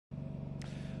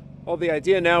Well, the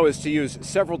idea now is to use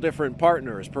several different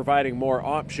partners, providing more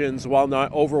options while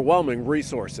not overwhelming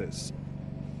resources.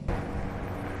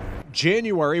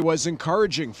 January was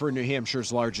encouraging for New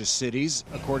Hampshire's largest cities.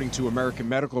 According to American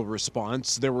Medical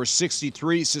Response, there were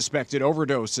 63 suspected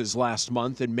overdoses last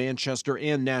month in Manchester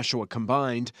and Nashua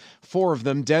combined, 4 of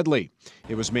them deadly.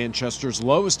 It was Manchester's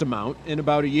lowest amount in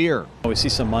about a year. We see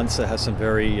some months that have some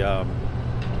very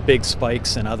big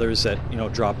spikes and others that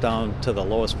drop down to the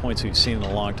lowest points we've seen in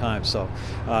a long time. So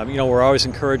we're always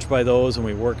encouraged by those, and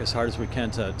we work as hard as we can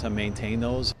to maintain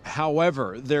those.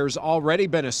 However, there's already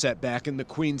been a setback in the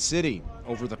Queen City.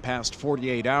 Over the past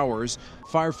 48 hours,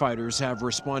 firefighters have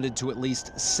responded to at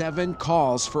least 7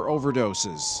 calls for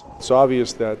overdoses. It's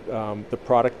obvious that the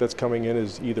product that's coming in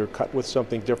is either cut with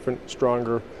something different,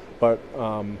 stronger, but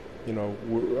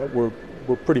we're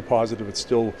pretty positive it's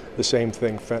still the same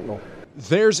thing, fentanyl.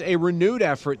 There's a renewed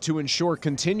effort to ensure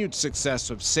continued success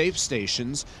of safe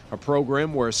stations, a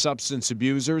program where substance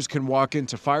abusers can walk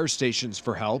into fire stations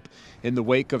for help. In the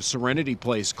wake of Serenity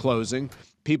Place closing,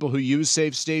 people who use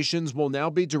safe stations will now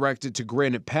be directed to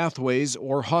Granite Pathways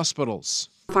or hospitals.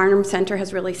 Farnham Center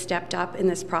has really stepped up in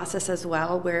this process as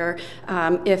well, where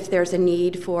if there's a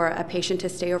need for a patient to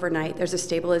stay overnight, there's a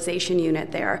stabilization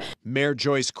unit there. Mayor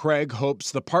Joyce Craig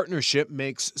hopes the partnership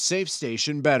makes Safe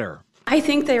Station better. I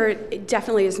think there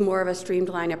definitely is more of a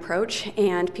streamline approach,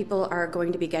 and people are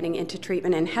going to be getting into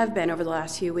treatment and have been over the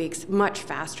last few weeks much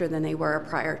faster than they were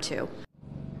prior to.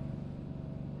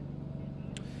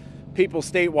 People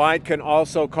statewide can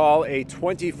also call a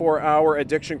 24-hour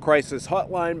addiction crisis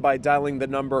hotline by dialing the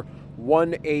number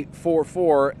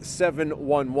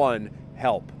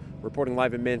 1-844-711-HELP. Reporting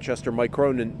live in Manchester, Mike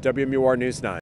Cronin, WMUR News 9.